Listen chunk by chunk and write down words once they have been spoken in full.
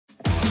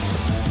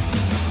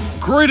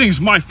Greetings,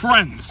 my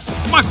friends.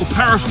 Michael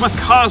Parrish with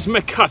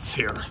Cosmic Cuts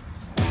here.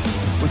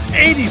 With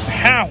 80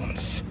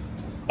 pounds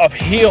of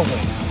healing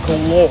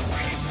glory.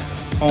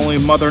 Only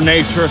Mother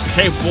Nature is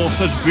capable of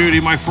such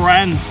beauty, my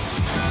friends.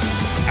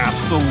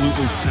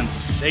 Absolutely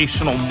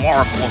sensational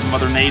marvel of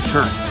Mother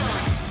Nature.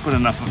 But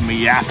enough of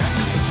me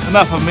yapping.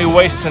 Enough of me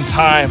wasting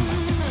time.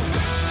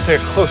 Let's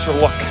take a closer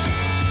look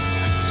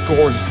at this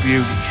gorgeous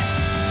beauty.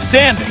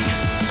 Standing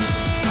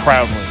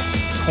proudly,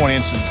 20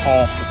 inches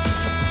tall.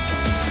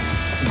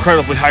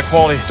 Incredibly high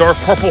quality, dark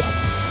purple.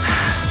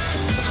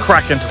 Let's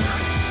crack into her.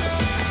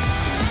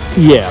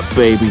 Yeah,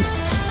 baby.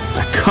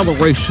 That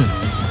coloration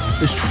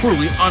is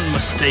truly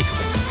unmistakable.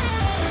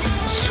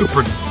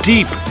 Super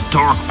deep,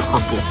 dark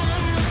purple.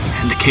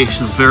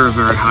 Indication of very,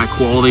 very high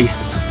quality.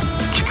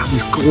 Check out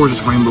these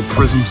gorgeous rainbow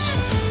prisms.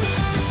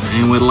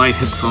 Anyway, light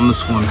hits on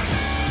this one.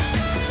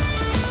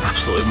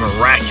 Absolutely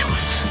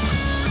miraculous.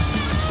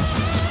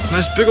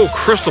 Nice big old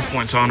crystal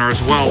points on her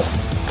as well.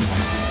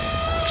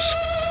 Just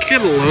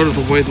get a load of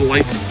the way the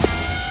light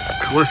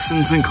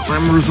glistens and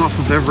glimmers off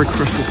of every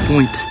crystal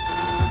point.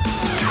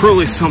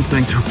 Truly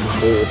something to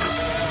behold.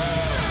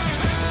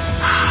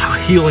 A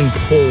healing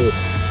pull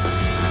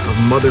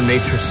of Mother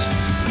Nature's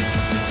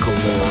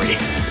glory.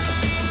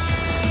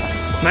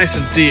 Nice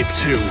and deep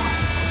too.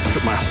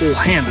 Fit my whole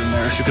hand in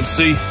there, as you can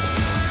see.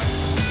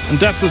 And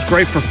depth is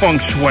great for feng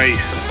shui.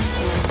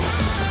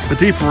 The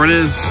deeper it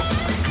is,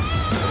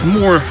 the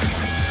more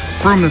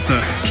room that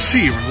the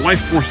chi, or the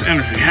life force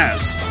energy,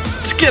 has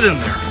to get in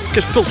there,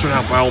 get filtered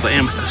out by all the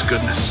amethyst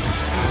goodness,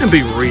 and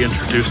be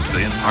reintroduced to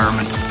the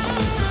environment.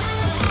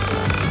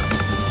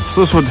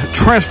 So this would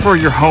transfer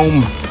your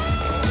home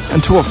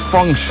into a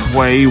feng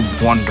shui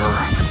wonder,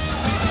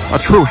 a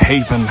true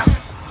haven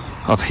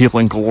of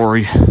healing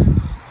glory.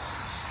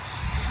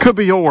 Could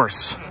be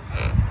yours.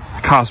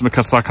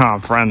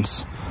 CosmicCuts.com,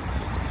 friends.